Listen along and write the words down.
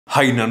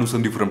Hi ನಾನು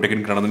Sandeep from tech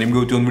in Kannada. ನಿಮಗೆ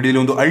ಒಂದು ವಿಡಿಯೋಲಿ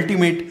ಒಂದು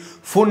ಅಲ್ಟಿಮೇಟ್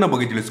ಫೋನ್ನ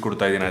ಬಗ್ಗೆ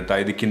ತಿಳಿಸ್ಕೊಡ್ತಾ ಇದ್ದೀನಿ ಆಯಿತಾ.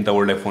 ಇದಕ್ಕಿಂತ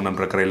ಒಳ್ಳೆ ಫೋನ್ ನನ್ನ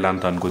ಪ್ರಕಾರ ಇಲ್ಲ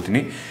ಅಂತ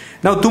ಅನ್ಕೋತೀನಿ.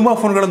 ನಾವು ತುಂಬ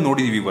ಫೋನ್ಗಳನ್ನು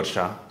ನೋಡಿದ್ದೀವಿ ಈ ವರ್ಷ.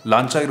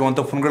 ಲಾಂಚ್ ಆಗಿರುವಂಥ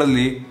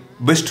ಫೋನ್ಗಳಲ್ಲಿ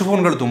ಬೆಸ್ಟ್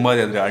ಫೋನ್ಗಳು ತುಂಬ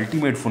ಇದೆ, ಆದರೆ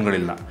ಅಲ್ಟಿಮೇಟ್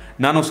ಫೋನ್ಗಳಿಲ್ಲ.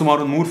 ನಾನು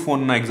ಸುಮಾರು 3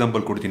 ಫೋನ್ನ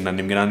ಎಕ್ಸಾಂಪಲ್ ಕೊಡ್ತೀನಿ.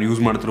 ನಾನು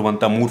ಯೂಸ್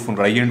ಮಾಡ್ತಿರುವಂಥ 3 ಫೋನ್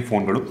ಹೈ ಎಂಡ್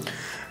ಫೋನ್ಗಳು.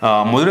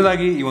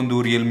 ಮೊದಲದಾಗಿ ಈ ಒಂದು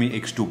realme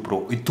X2 Pro,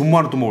 ಇದು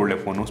ತುಂಬ ಒಳ್ಳೆ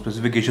ಫೋನು.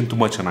 ಸ್ಪೆಸಿಫಿಕೇಶನ್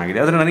ತುಂಬ ಚೆನ್ನಾಗಿದೆ.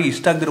 ಆದರೆ ನನಗೆ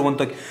ಇಷ್ಟ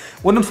ಆಗದಿರುವಂಥ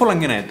ಒಂದೊಂದು ಫೋನ್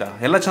ಹಂಗೇನೆ ಆಯಿತಾ,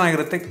 ಎಲ್ಲ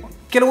ಚೆನ್ನಾಗಿರುತ್ತೆ,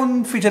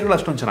 ಕೆಲವೊಂದು ಫೀಚರ್ಗಳು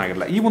ಅಷ್ಟೊಂದು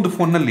ಚೆನ್ನಾಗಿರಲ್ಲ. ಈ ಒಂದು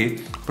ಫೋನ್ನಲ್ಲಿ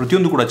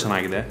ಪ್ರತಿಯೊಂದು ಕೂಡ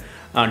ಚೆನ್ನಾಗಿದೆ.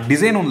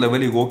 ಡಿಸೈನ್ ಒಂದು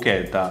ಲೆವೆಲಿಗೆ ಓಕೆ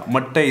ಆಯಿತಾ,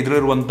 ಮತ್ತು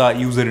ಇದರಲ್ಲಿರುವಂಥ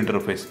ಯೂಸರ್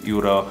ಇಂಟರ್ಫೇಸ್,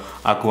 ಇವರು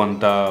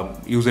ಹಾಕುವಂಥ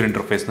ಯೂಸರ್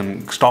ಇಂಟರ್ಫೇಸ್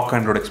ನಮ್ಗೆ ಸ್ಟಾಕ್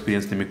ಆ್ಯಂಡ್ರಾಯ್ಡ್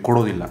ಎಕ್ಸ್ಪೀರಿಯನ್ಸ್ ನಿಮಗೆ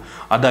ಕೊಡೋದಿಲ್ಲ,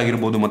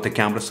 ಅದಾಗಿರ್ಬೋದು. ಮತ್ತು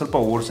ಕ್ಯಾಮ್ರಾ ಸ್ವಲ್ಪ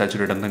ಓವರ್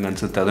ಸ್ಯಾಚುರೇಟ್ ಅಂತ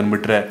ಅನಿಸುತ್ತೆ. ಅದನ್ನು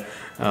ಬಿಟ್ಟರೆ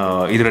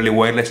ಇದರಲ್ಲಿ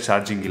ವೈರ್ಲೆಸ್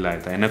ಚಾರ್ಜಿಂಗ್ ಇಲ್ಲ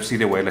ಆಯಿತಾ, NFC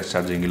ಇದೆ, ವೈರ್ಲೆಸ್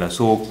ಚಾರ್ಜಿಂಗ್ ಇಲ್ಲ.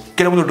 ಸೊ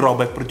ಕೆಲವೊಂದು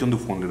ಡ್ರಾಬ್ಯಾಕ್ ಪ್ರತಿಯೊಂದು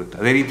ಫೋನ್ ಇರುತ್ತೆ.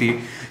 ಅದೇ ರೀತಿ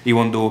ಈ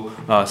ಒಂದು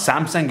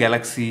ಸ್ಯಾಮ್ಸಂಗ್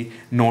ಗ್ಯಾಲಕ್ಸಿ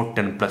ನೋಟ್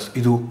 10 ಪ್ಲಸ್,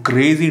 ಇದು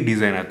ಕ್ರೇಜಿ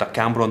ಡಿಸೈನ್ ಆಯಿತಾ.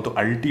 ಕ್ಯಾಮ್ರಾ ಅಂತೂ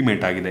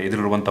ಅಲ್ಟಿಮೇಟ್ ಆಗಿದೆ.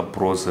 ಇದರಲ್ಲಿರುವಂಥ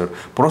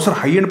processor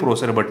high end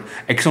processor, but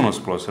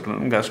ಎಕ್ಸೋನಸ್ processor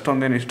ನನಗೆ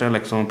ಅಷ್ಟೊಂದೇನು ಇಷ್ಟ ಇಲ್ಲ.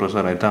 ಎಕ್ಸೋನಸ್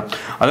ಪ್ರೊಸೆಸರ್ ಆಯಿತಾ.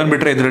 ಅದನ್ನು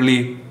ಬಿಟ್ಟರೆ ಇದರಲ್ಲಿ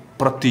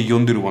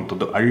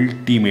ಪ್ರತಿಯೊಂದಿರುವಂಥದ್ದು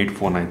ಅಲ್ಟಿಮೇಟ್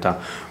ಫೋನ್ ಆಯಿತಾ,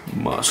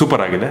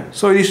 ಸೂಪರ್ ಆಗಿದೆ.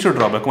 ಸೊ ಇದಿಷ್ಟು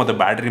ಡ್ರಾಬ್ಯಾಕ್. ಮತ್ತು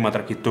ಬ್ಯಾಟ್ರಿ ಮಾತ್ರ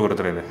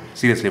ಕಿತ್ತೋಗಿರ್ತಾರೆ ಇದೆ,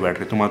 ಸೀರಿಯಸ್ಲಿ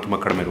ಬ್ಯಾಟ್ರಿ ತುಂಬ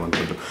ಕಡಿಮೆ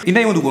ಇರುವಂಥದ್ದು. ಇನ್ನು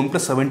ಈ ಒಂದು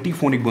OnePlus 70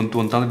 ಫೋನಿಗೆ ಬಂತು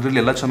ಅಂತಂದ್ರೆ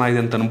ಇದರಲ್ಲಿ ಎಲ್ಲ ಚೆನ್ನಾಗಿದೆ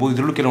ಅಂತ ಅನ್ಬೋದು.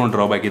 ಇದರಲ್ಲೂ ಕೆಲವೊಂದು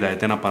ಡ್ರಾಬ್ಯಾಕ್ ಇದೆ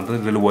ಆಯ್ತೇನಪ್ಪ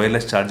ಅಂತಂದ್ರೆ ಇದರಲ್ಲಿ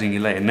ವೈರ್ಲೆಸ್ ಚಾರ್ಜಿಂಗ್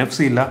ಇಲ್ಲ, NFC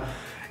ಇಲ್ಲ,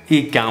 ಈ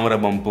ಕ್ಯಾಮ್ರಾ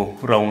ಬಂಪು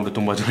ರೌಂಡ್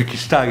ತುಂಬ ಜನಕ್ಕೆ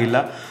ಇಷ್ಟ ಆಗಿಲ್ಲ.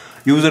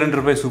 ಯೂಸರ್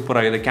ಇಂಟರ್ಫೇಸ್ ಸೂಪರ್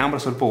ಆಗಿದೆ,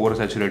 ಕ್ಯಾಮ್ರಾ ಸ್ವಲ್ಪ ಓವರ್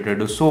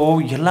ಸ್ಯಾಚುರೇಟೆಡ್. ಸೊ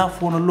ಎಲ್ಲ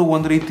ಫೋನಲ್ಲೂ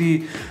ಒಂದು ರೀತಿ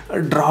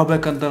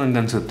ಡ್ರಾಬ್ಯಾಕ್ ಅಂತ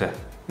ನನಗೆ ಅನಿಸುತ್ತೆ.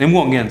 ನಿಮಗೂ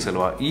ಹಂಗೆ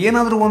ಅನಿಸಲ್ವಾ?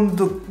 ಏನಾದರೂ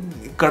ಒಂದು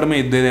ಕಡಿಮೆ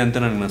ಇದ್ದಿದೆ ಅಂತ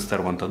ನನಗೆ ಅನಿಸ್ತಾ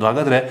ಇರುವಂಥದ್ದು.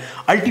 ಹಾಗಾದರೆ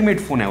ಅಲ್ಟಿಮೇಟ್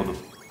ಫೋನ್ ಯಾವುದು?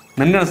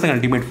 ನನಗೆ ಅನಿಸ್ದಂಗೆ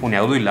ಅಲ್ಟಿಮೇಟ್ ಫೋನ್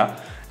ಯಾವುದೂ ಇಲ್ಲ.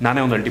 ನಾನೇ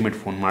ಒಂದು ಅಲ್ಟಿಮೇಟ್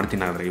ಫೋನ್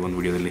ಮಾಡ್ತೀನಿ ಆದರೆ ಈ ಒಂದು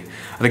ವಿಡಿಯೋದಲ್ಲಿ.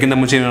 ಅದಕ್ಕಿಂತ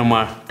ಮುಂಚೆ ನಮ್ಮ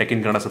ಟೆಕ್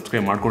ಇನ್ ಕನ್ನಡ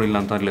ಸಬ್ಸ್ಕ್ರೈಬ್ ಮಾಡ್ಕೊಳ್ಳಿಲ್ಲ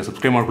ಅಂತಂದರೆ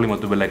ಸಬ್ಸ್ಕ್ರೈಬ್ ಮಾಡ್ಕೊಳ್ಳಿ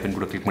ಮತ್ತು ಬೆಲ್ ಐಕನ್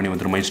ಕೂಡ ಕ್ಲಿಕ್ ಮಾಡಿ.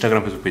 ಮತ್ತು ನಮ್ಮ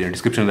ಇನ್ಸ್ಟಾಗ್ರಾಮ್ ಫೇಸ್ಬುಕ್ ಪೇಜ್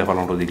ಡಿಸ್ಕ್ರಿಪ್ಷನ್ಗೆ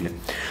ಫಾಲೋ ಮಾಡೋದಿಲ್ಲ.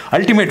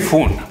 ಅಲ್ಟಿಮೇಟ್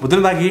ಫೋನ್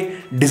ಮೊದಲದಾಗಿ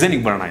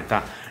ಡಿಸೈನಿಗೆ ಬರೋಣ ಆಯಿತಾ.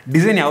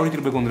 ಡಿಸೈನ್ ಯಾವ ರೀತಿ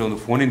ಇರಬೇಕು ಅಂದರೆ ಒಂದು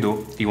ಫೋನಿಂದು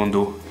ಈ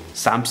ಒಂದು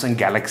ಸ್ಯಾಮ್ಸಂಗ್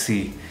ಗ್ಯಾಲಕ್ಸಿ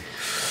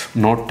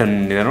ನೋಟ್ 10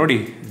 ಇದೆ ನೋಡಿ,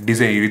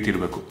 ಡಿಸೈನ್ ಈ ರೀತಿ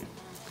ಇರಬೇಕು.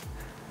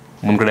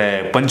 ಮುಂದ್ಗಡೆ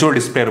ಪಂಚೋಲ್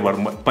ಡಿಸ್ಪ್ಲೇ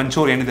ಇರಬಾರ್ದು,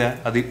 ಪಂಚೋಲ್ ಏನಿದೆ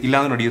ಅದು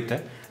ಇಲ್ಲಾಂದ್ರೆ ನಡೆಯುತ್ತೆ.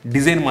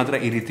 ಡಿಸೈನ್ ಮಾತ್ರ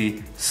ಈ ರೀತಿ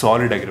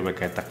solid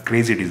ಆಗಿರಬೇಕಾಯ್ತಾ,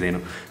 crazy design.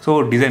 So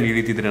design ಈ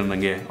ರೀತಿ ಇದ್ದರೆ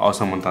ನನಗೆ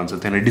ಆಸಮ್ ಅಂತ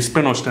ಅನಿಸುತ್ತೆ.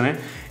 ಡಿಸ್ಪ್ಲೇನೂ ಅಷ್ಟೇ,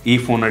 ಈ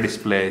ಫೋನ್ನ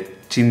ಡಿಸ್ಪ್ಲೇ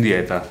ಚಿಂದಿ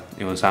ಆಯಿತಾ.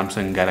 ಇವಾಗ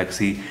ಸ್ಯಾಮ್ಸಂಗ್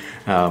ಗ್ಯಾಲಕ್ಸಿ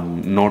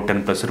ನೋಟ್ 10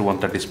 ಪ್ಲಸ್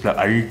ಇರುವಂಥ ಡಿಸ್ಪ್ಲೇ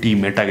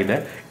ಅಲ್ಟಿಮೇಟ್ ಆಗಿದೆ.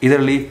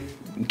 ಇದರಲ್ಲಿ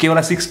ಕೇವಲ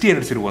 60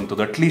 Hz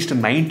ಇರುವಂಥದ್ದು, ಅಟ್ಲೀಸ್ಟ್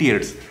 90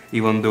 Hz ಈ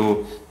ಒಂದು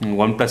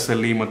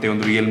OnePlusಲ್ಲಿ ಮತ್ತು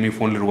ಒಂದು realme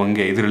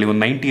ಫೋನ್ಲಿರುವಂಗೆ ಇದರಲ್ಲಿ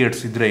ಒಂದು 90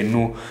 Hz ಇದ್ದರೆ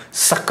ಇನ್ನೂ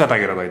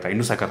ಸಖತ್ತಾಗಿರೋದು ಆಯಿತಾ,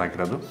 ಇನ್ನೂ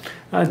ಸಖತ್ತಾಗಿರೋದು.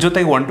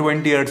 ಜೊತೆಗೆ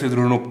 120 Hz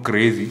ಇದ್ರೂ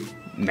ಕ್ರೇಜಿ.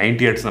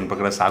 90 Hz ನನ್ನ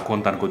ಪ್ರಕಾರ ಸಾಕು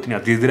ಅಂತ ಅನ್ಕೋತೀನಿ.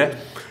 ಅದಿದ್ದರೆ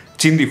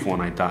ಚಿಂದಿ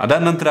ಫೋನ್ ಆಯಿತಾ.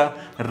 ಅದಾದ ನಂತರ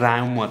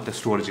ರ್ಯಾಮ್ ಮತ್ತು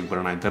ಸ್ಟೋರೇಜಿಗೆ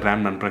ಬರೋಣ ಆಯಿತಾ.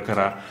 ರ್ಯಾಮ್ ನನ್ನ ಪ್ರಕಾರ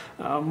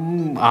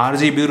 6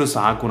 GB ಇದ್ರೂ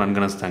ಸಾಕು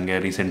ನನಗನ್ನಿಸ್ತಂಗೆ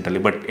ರೀಸೆಂಟಲ್ಲಿ.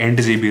 ಬಟ್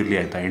 8 GB ಇರಲಿ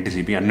ಆಯಿತಾ. 8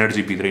 GB 12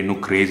 GB ಇದ್ದರೆ ಇನ್ನೂ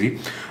ಕ್ರೇಜಿ.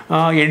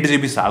 8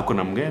 GB ಸಾಕು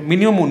ನಮಗೆ.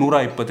 ಮಿನಿಮಮ್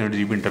 128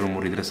 GB ಇಂಟರ್ನಲ್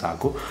ಮೂರು ಇದ್ದರೆ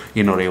ಸಾಕು.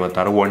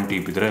 256 1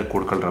 TB ಇದ್ದರೆ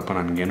ಕೊಡ್ಕೊಳ್ರಪ್ಪ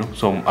ನನಗೇನು.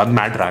 ಸೊ ಅದು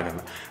ಮ್ಯಾಟ್ರ್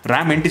ಆಗಲ್ಲ.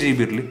 ರ್ಯಾಮ್ 8 GB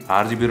ಇರಲಿ,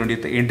 6 GB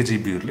ನಡೆಯುತ್ತೆ, 8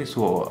 GB ಇರಲಿ. ಸೊ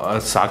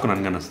ಅದು ಸಾಕು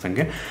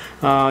ನನಗನ್ನಿಸ್ತಂಗೆ.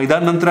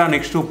 ಇದಾದ ನಂತರ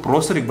ನೆಕ್ಸ್ಟು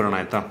ಪ್ರೋಸರಿಗೆ ಬರೋಣ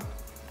ಆಯಿತಾ.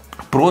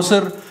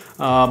 ಪ್ರೋಸರ್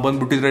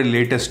ಬಂದುಬಿಟ್ಟಿದ್ರೆ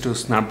ಲೇಟೆಸ್ಟ್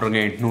ಸ್ನ್ಯಾಪ್ಡ್ರ್ಯಾಗನ್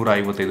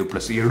 855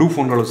 ಪ್ಲಸ್. ಎರಡೂ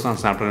ಫೋನ್ಗಳು ಸಹ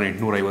ಸ್ನ್ಯಾಪ್ಡ್ರ್ಯಾಗನ್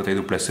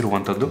 855 ಪ್ಲಸ್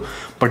ಇರುವಂಥದ್ದು.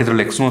 ಬಟ್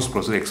ಇದರಲ್ಲಿ ಎಕ್ಸೋನಸ್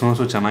ಪ್ರೋಸೆಸ್,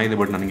 ಎಕ್ಸೋನಸ್ಸು ಚೆನ್ನಾಗಿದೆ,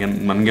 ಬಟ್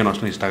ನನಗೇನು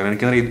ಅಷ್ಟೊಂದು ಇಷ್ಟ ಆಗಿದೆ.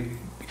 ಯಾಕೆಂದರೆ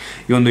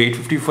ಈ ಒಂದು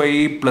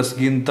 855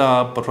 ಪ್ಲಸ್ಗಿಂತ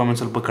ಪರ್ಫಾರ್ಮೆನ್ಸ್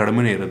ಸ್ವಲ್ಪ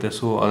ಕಡಿಮೆನೇ ಇರುತ್ತೆ.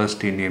 ಸೊ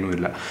ಅದಷ್ಟು ಇನ್ನೇನೂ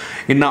ಇಲ್ಲ.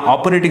 ಇನ್ನು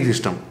operating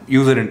system,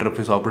 user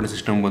interface operating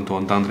system ಬಂತು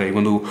ಅಂತ ಅಂದರೆ ಈ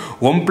ಒಂದು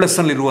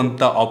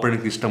OnePlusನಲ್ಲಿರುವಂಥ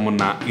ಆಪರೇಟಿಂಗ್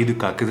ಸಿಸ್ಟಮನ್ನು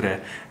ಇದಕ್ಕೆ ಹಾಕಿದರೆ,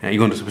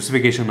 ಈಗ ಒಂದು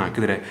ಸ್ಪೆಸಿಫಿಕೇಷನ್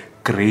ಹಾಕಿದರೆ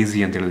ಕ್ರೇಜಿ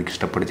ಅಂತ ಹೇಳೋದಕ್ಕೆ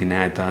ಇಷ್ಟಪಡ್ತೀನಿ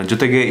ಆಯಿತಾ.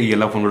 ಜೊತೆಗೆ ಈ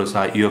ಎಲ್ಲ ಫೋನ್ಗಳು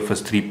ಸಹ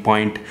UFS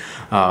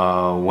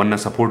 3.1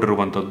 ಸಪೋರ್ಟ್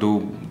ಇರುವಂಥದ್ದು.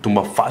 ತುಂಬ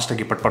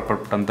ಫಾಸ್ಟಾಗಿ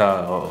ಪಟ್ ಅಂತ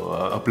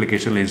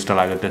ಅಪ್ಲಿಕೇಶನ್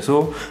ಇನ್ಸ್ಟಾಲ್ ಆಗುತ್ತೆ. ಸೊ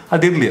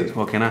ಅದಿರಲಿ ಅದು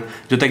ಓಕೆನಾ.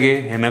 ಜೊತೆಗೆ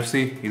NFC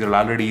ಇದರಲ್ಲಿ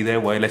ಆಲ್ರೆಡಿ ಇದೆ,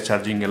 ವೈರ್ಲೆಸ್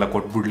ಚಾರ್ಜಿಂಗ್ ಎಲ್ಲ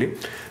ಕೊಟ್ಬಿಡ್ಲಿ.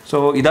 ಸೊ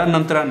ಇದಾದ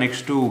ನಂತರ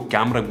ನೆಕ್ಸ್ಟು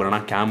ಕ್ಯಾಮ್ರಾಗೆ ಬರೋಣ.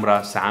 ಕ್ಯಾಮ್ರಾ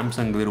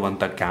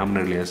ಸ್ಯಾಮ್ಸಂಗ್ದಿರುವಂಥ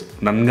ಕ್ಯಾಮ್ರಲ್ಲಿ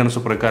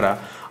ನನಗನ್ನಿಸೋ ಪ್ರಕಾರ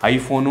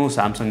ಐಫೋನು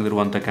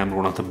ಸ್ಯಾಮ್ಸಂಗ್ದಿರುವಂಥ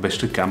ಕ್ಯಾಮ್ರಾಗಳಂತ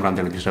ಬೆಸ್ಟ್ ಕ್ಯಾಮ್ರಾ ಅಂತ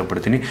ಹೇಳಕ್ಕೆ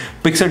ಇಷ್ಟಪಡ್ತೀನಿ.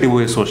 ಪಿಕ್ಸೆಲ್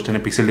ಡಿವೈಸು ಅಷ್ಟೇ.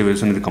 ಪಿಕ್ಸೆಲ್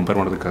ಡಿವೈಸನ್ನು ಇದು ಕಂಪೇರ್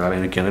ಮಾಡೋದಕ್ಕಾಗಲ್ಲ.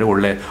 ಏನಕ್ಕೆ ಅಂದರೆ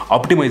ಒಳ್ಳೆ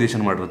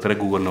ಆಪ್ಟಿಮೈಸೇಷನ್ ಮಾಡಿರ್ತಾರೆ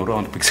ಗೂಗಲ್ನವರು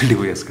ಒಂದು ಪಿಕ್ಸೆಲ್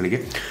ಡಿವೈಸ್ಗಳಿಗೆ.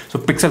 ಸೊ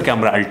ಪಿಕ್ಸೆಲ್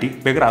ಕ್ಯಾಮ್ರಾ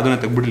ಬೇಕಾದ್ರೆ ಅದನ್ನು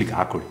ತೆಗೆದ್ಬಿಡ್ಲಿಕ್ಕೆ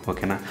ಹಾಕೊಳ್ಳಿ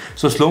ಓಕೆನಾ.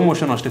 ಸೊ ಸ್ಲೋ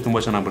ಮೋಷನ್ ಅಷ್ಟೇ ತುಂಬ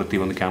ಚೆನ್ನಾಗಿ ಬರುತ್ತೆ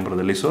ಈ ಒಂದು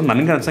ಕ್ಯಾಮ್ರಾದಲ್ಲಿ. ಸೊ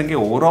ನನಗೆ ಅನ್ಸಂಗೆ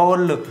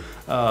ಓವರಾಲ್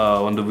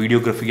ಒಂದು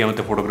ವಿಡಿಯೋಗ್ರಫಿಗೆ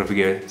ಮತ್ತು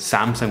ಫೋಟೋಗ್ರಫಿಗೆ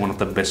Samsung one of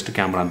the best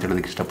camera ಅಂತ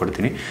ಹೇಳೋದಕ್ಕೆ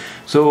ಇಷ್ಟಪಡ್ತೀನಿ.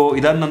 ಸೊ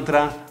ಇದಾದ ನಂತರ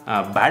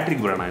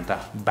ಬ್ಯಾಟ್ರಿಗೆ ಬರೋಣ ಆಯಿತಾ.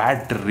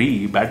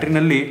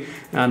 ಬ್ಯಾಟ್ರಿನಲ್ಲಿ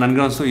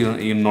ನನಗನ್ನಿಸು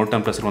ಈ ನೋಟ್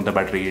 10 ಪ್ಲಸ್ ಇರುವಂಥ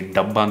ಬ್ಯಾಟ್ರಿ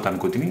ಡಬ್ಬ ಅಂತ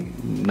ಅನ್ಕೋತೀನಿ.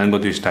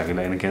 ನನಗಂತೂ ಇಷ್ಟ ಆಗಿಲ್ಲ.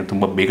 ಏನಕ್ಕೆ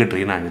ತುಂಬ ಬೇಗ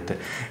ಡ್ರೈನ್ ಆಗುತ್ತೆ.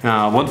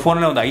 ಒಂದು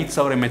ಫೋನಲ್ಲಿ ಒಂದು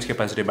 5000 mAh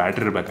capacity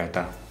battery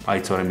ಇರಬೇಕಾಯ್ತಾ.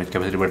 5000 mAh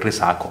capacity battery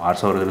ಸಾಕು.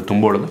 6000 ಇದ್ರೆ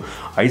ತುಂಬ ಒಳ್ಳೆದು.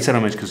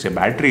 5000 mAh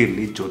ಬ್ಯಾಟ್ರಿ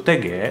ಇರಲಿ.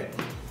 ಜೊತೆಗೆ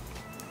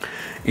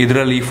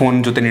ಇದರಲ್ಲಿ ಈ ಫೋನ್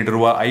ಜೊತೆ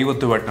ನೀಡಿರುವ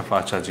 50 ವ್ಯಾಟ್ನ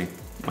ಫಾಸ್ಟ್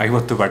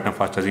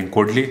ಚಾರ್ಜಿಂಗ್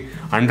ಕೊಡಲಿ.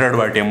 100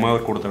 ವ್ಯಾಟ್ MI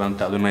ಕೊಡ್ತಾರೆ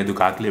ಅಂತ ಅದನ್ನು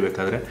ಇದಕ್ಕೆ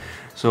ಹಾಕಲೇಬೇಕಾದ್ರೆ.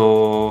 ಸೊ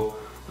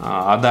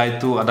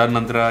ಅದಾಯಿತು. ಅದಾದ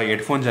ನಂತರ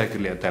ಹೆಡ್ಫೋನ್ ಜಾಕ್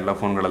ಇರಲಿ ಅಂತ. ಎಲ್ಲ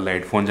ಫೋನ್ಗಳೆಲ್ಲ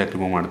ಹೆಡ್ಫೋನ್ ಜಾಕ್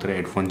ರಿಮೂವ್ ಮಾಡ್ತಾರೆ.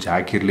 ಹೆಡ್ಫೋನ್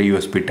ಜಾಕ್ ಇರಲಿ,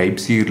 USB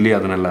Type-C ಇರಲಿ,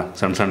 ಅದನ್ನೆಲ್ಲ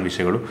ಸಣ್ಣ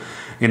ವಿಷಯಗಳು.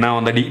 ಇನ್ನು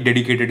ಒಂದು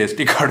ಡೆಡಿಕೇಟೆಡ್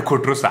SD ಕಾರ್ಡ್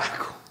ಕೊಟ್ಟರು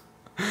ಸಾಕು.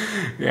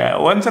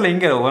 ಒಂದ್ಸಲ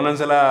ಹಿಂಗೆ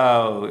ಒಂದೊಂದ್ಸಲ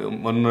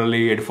ಒಂದರಲ್ಲಿ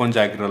ಹೆಡ್ಫೋನ್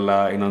ಜಾಕ್ ಇರಲ್ಲ,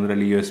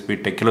 ಇನ್ನೊಂದರಲ್ಲಿ USB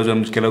ಟೈಪ್.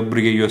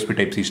 ಕೆಲವೊಬ್ಬರಿಗೆ USB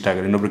Type-C ಇಷ್ಟ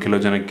ಆಗುತ್ತೆ, ಇನ್ನೊಬ್ರು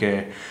ಕೆಲವು ಜನಕ್ಕೆ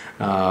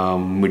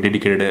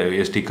ಡೆಡಿಕೇಟೆಡ್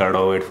SD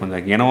ಕಾರ್ಡೋ ಹೆಡ್ಫೋನ್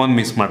ಜಾಕ್ ಏನೋ ಒಂದು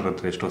ಮಿಸ್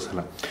ಮಾಡಿರ್ತಾರೆ ಎಷ್ಟೋ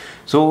ಸಲ.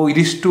 ಸೊ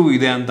ಇದಿಷ್ಟು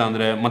ಇದೆ ಅಂತ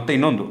ಅಂದರೆ ಮತ್ತೆ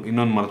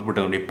ಇನ್ನೊಂದು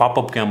ಮರೆತುಬಿಟ್ಟೆ ನೋಡಿ,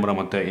 ಪಾಪಪ್ ಕ್ಯಾಮ್ರಾ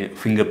ಮತ್ತು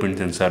ಫಿಂಗರ್ ಪ್ರಿಂಟ್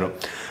ಸೆನ್ಸರು.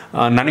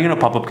 ನನಗೇನೋ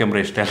ಪಾಪಪ್ ಕ್ಯಾಮ್ರಾ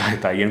ಇಷ್ಟ ಇಲ್ಲ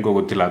ಆಯಿತಾ, ಏನಕ್ಕೋ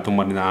ಗೊತ್ತಿಲ್ಲ,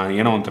 ತುಂಬ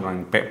ಏನೋ ಒಂಥರ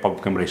ನಂಗೆ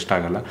ಪಾಪಪ್ ಕ್ಯಾಮ್ರಾ ಇಷ್ಟ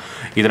ಆಗಲ್ಲ.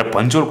 ಇದರ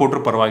ಪಂಚೋರ್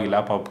ಕೊಟ್ಟರು ಪರವಾಗಿಲ್ಲ,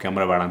 ಪಾಪಪ್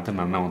ಕ್ಯಾಮ್ರಾ ಬೇಡ ಅಂತ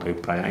ನನ್ನ ಒಂದು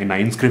ಅಭಿಪ್ರಾಯ. ಇನ್ನು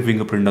ಐನ್ ಸ್ಕ್ರೀನ್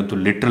ಫಿಂಗರ್ ಪ್ರಿಂಟ್ ಅಂತೂ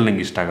ಲಿಟ್ರಲ್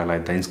ನಂಗೆ ಇಷ್ಟ ಆಗಲ್ಲ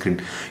ಆಯಿತಾ. ಐನ್ ಸ್ಕ್ರೀನ್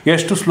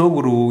ಎಷ್ಟು ಸ್ಲೋ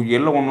ಗುರು,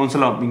 ಎಲ್ಲ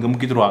ಒಂದೊಂದ್ಸಲ ಹಿಂಗೆ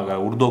ಅಮ್ಕಿದ್ರು ಆಗ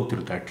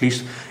ಉರ್ದೋಗ್ತಿರುತ್ತೆ.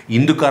 ಅಟ್ಲೀಸ್ಟ್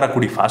ಇಂದು ಕಾರ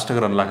ಕುಡಿ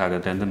ಫಾಸ್ಟಾಗಿ ಅನ್ಲಾಕ್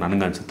ಆಗುತ್ತೆ ಅಂತ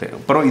ನನಗೆ ಅನಿಸುತ್ತೆ.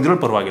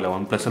 ಇದ್ರಲ್ಲಿ ಪರವಾಗಿಲ್ಲ,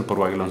 OnePlusಲ್ಲಿ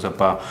ಪರವಾಗಿಲ್ಲ, ಒಂದು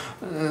ಸ್ವಲ್ಪ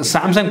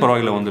ಸ್ಯಾಮ್ಸಂಗ್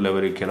ಪರವಾಗಿಲ್ಲ, ಒಂದು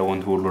ಲೆವೆಲಿಗೆ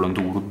ಕೆಲವೊಂದು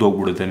ಫೋನ್ಗಳಂತೂ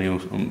ಉರ್ದೋಗ್ಬಿಡುತ್ತೆ ನೀವು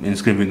ಇನ್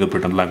ಸ್ಕ್ರೀನ್ ಫಿಂಗರ್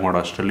ಪ್ರಿಂಟ್ ಅನ್ಲಾಕ್ ಮಾಡೋ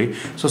ಅಷ್ಟರಲ್ಲಿ.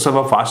 ಸೊ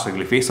ಸ್ವಲ್ಪ ಫಾಸ್ಟ್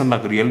ಆಗಲಿ. ಫೇಸ್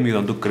ಅನ್ಲಾಕ್ realme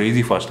ಅಂತೂ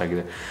ಕ್ರೇಜಿ ಫಾಸ್ಟ್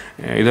ಆಗಿದೆ.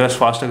 ಇದರಷ್ಟು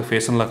ಫಾಸ್ಟಾಗಿ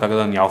ಫೇಸ್ ಅನ್ಲಾಕ್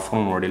ಆಗೋದು ನಾನು ಯಾವ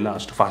ಫೋನ್ ನೋಡಿಲ್ಲ,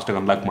 ಅಷ್ಟು ಫಾಸ್ಟಾಗಿ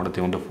ಅನ್ಲಾಕ್ ಮಾಡುತ್ತೆ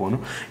ಒಂದು ಫೋನು.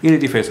 ಈ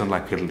ರೀತಿ ಫೇಸ್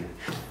ಅನ್ಲಾಕ್ ಇರಲಿ.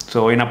 ಸೊ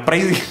ಇನ್ನು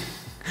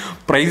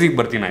ಪ್ರೈಸಿಗೆ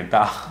ಬರ್ತೀನಿ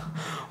ಆಯಿತಾ.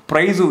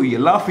 ಪ್ರೈಸು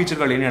ಎಲ್ಲ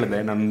ಫೀಚರ್ಗಳು ಏನು ಹೇಳಿದೆ,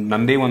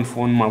 ನನ್ನದೇ ಒಂದು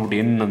ಫೋನ್ ಮಾಡ್ಬಿಟ್ಟು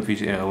ಏನು ನನ್ನ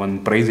ಒಂದು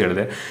ಪ್ರೈಸ್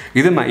ಹೇಳಿದೆ,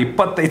 ಇದನ್ನು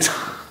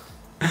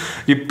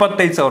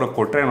 25,000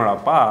 ಕೊಟ್ಟರೆ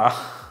ನೋಡಪ್ಪ,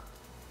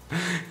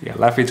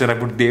 ಎಲ್ಲ ಫೀಚರ್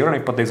ಹಾಕ್ಬಿಟ್ಟು ದೇವ್ರನ್ನ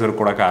 25,000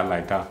 ಕೊಡೋಕ್ಕಾಗಲ್ಲ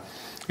ಆಯಿತಾ.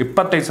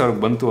 25,000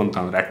 ಬಂತು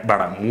ಅಂತಂದರೆ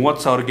ಬೇಡ,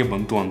 30,000ಕ್ಕೆ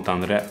ಬಂತು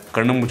ಅಂತಂದರೆ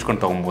ಕಣ್ಣು ಮುಚ್ಕೊಂಡು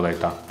ತೊಗೊಬೋದು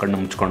ಆಯಿತಾ. ಕಣ್ಣು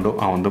ಮುಚ್ಕೊಂಡು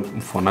ಆ ಒಂದು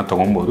ಫೋನ್ನ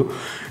ತೊಗೊಬೋದು,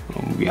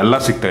 ಎಲ್ಲ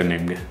ಸಿಗ್ತದೆ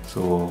ನಿಮಗೆ. ಸೊ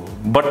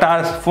ಬಟ್ ಆ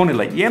ಫೋನ್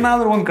ಇಲ್ಲ,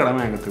 ಏನಾದರೂ ಒಂದು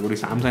ಕಡಿಮೆ ಆಗುತ್ತೆ ಗುರಿ.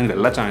 ಸ್ಯಾಮ್ಸಂಗ್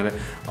ಎಲ್ಲ ಚೆನ್ನಾಗಿದೆ,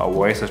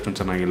 ವಾಯ್ಸ್ ಅಷ್ಟೊಂದು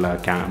ಚೆನ್ನಾಗಿಲ್ಲ,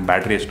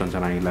 ಬ್ಯಾಟ್ರಿ ಅಷ್ಟೊಂದು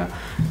ಚೆನ್ನಾಗಿಲ್ಲ,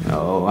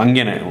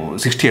 ಹಂಗೇನೆ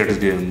 60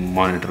 Hz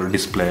ಮಾನಿಟರ್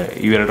ಡಿಸ್ಪ್ಲೇ,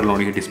 ಇವೆರಡರಲ್ಲಿ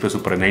ನೋಡಿ ಡಿಸ್ಪ್ಲೇ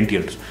ಸೂಪರ್ 90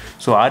 Hz.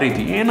 ಸೊ ಆ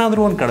ರೀತಿ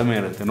ಏನಾದರೂ ಒಂದು ಕಡಿಮೆ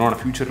ಇರುತ್ತೆ ನೋಡೋಣ.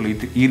 ಫ್ಯೂಚರಲ್ಲಿ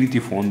ಈ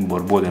ರೀತಿ ಫೋನ್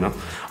ಬರ್ಬೋದೇನೋ.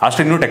 ಅಷ್ಟು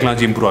ಇನ್ನೂ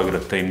ಟೆಕ್ನಾಲಜಿ ಇಂಪ್ರೂವ್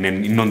ಆಗಿರುತ್ತೆ,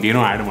 ಇನ್ನೊಂದು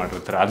ಏನೋ ಆ್ಯಡ್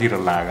ಮಾಡಿರ್ತಾರೆ,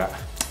 ಅದಿರಲ್ಲ, ಆಗ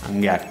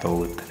ಹಂಗೆ ಆಗ್ತಾ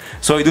ಹೋಗುತ್ತೆ.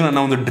 ಸೊ ಇದು ನನ್ನ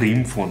ಒಂದು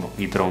ಡ್ರೀಮ್ ಫೋನು.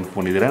 ಈ ಥರ ಒಂದು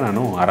ಫೋನ್ ಇದ್ದರೆ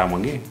ನಾನು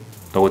ಆರಾಮಾಗಿ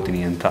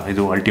ತೊಗೋತೀನಿ ಅಂತ.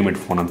 ಇದು ಅಲ್ಟಿಮೇಟ್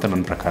ಫೋನ್ ಅಂತ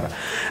ನನ್ನ ಪ್ರಕಾರ.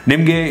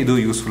 ನಿಮಗೆ ಇದು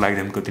ಯೂಸ್ಫುಲ್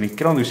ಆಗಿದೆ ಅನ್ಕೋತೀನಿ,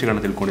 ಕೆಲವೊಂದು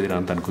ವಿಷಯಗಳನ್ನ ತಿಳ್ಕೊಂಡಿದ್ದೀರಾ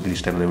ಅಂತ ಅನ್ಕೋತೀನಿ.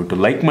 ಇಷ್ಟ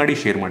ದಯವಿಟ್ಟು ಲೈಕ್ ಮಾಡಿ,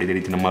 ಶೇರ್ ಮಾಡಿ. ಇದೇ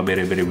ರೀತಿ ನಮ್ಮ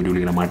ಬೇರೆ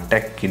ವಿಡಿಯೋಗಳಿಗೆ ನಮ್ಮ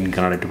ಟೆಕ್ ಇನ್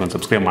ಕನ್ನಡ ಟಿಪ್ಕೊಂಡು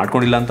ಸಬ್ಸ್ಕ್ರೈಬ್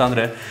ಮಾಡ್ಕೊಂಡಿಲ್ಲ ಅಂತ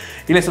ಅಂದರೆ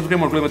ಇಲ್ಲೇ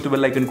ಸಬ್ಸ್ಕ್ರೈಬ್ ಮಾಡ್ಕೊಳ್ಳಿ, ಮತ್ತು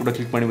ಬೆಲ್ ಐಕನ್ ಕೂಡ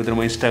ಕ್ಲಿಕ್ ಮಾಡಿ. ಮತ್ತು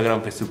ನಮ್ಮ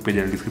ಇನ್ಸ್ಟಾಗ್ರಾಮ್, ಫೇಸ್ಬುಕ್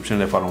ಪೇಜಲ್ಲಿ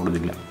ಡಿಸ್ಕ್ರಿಪ್ಷನಲ್ಲಿ ಫಾಲೋ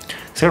ಮಾಡೋದಿಲ್ಲ.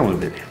 ಸರಿ,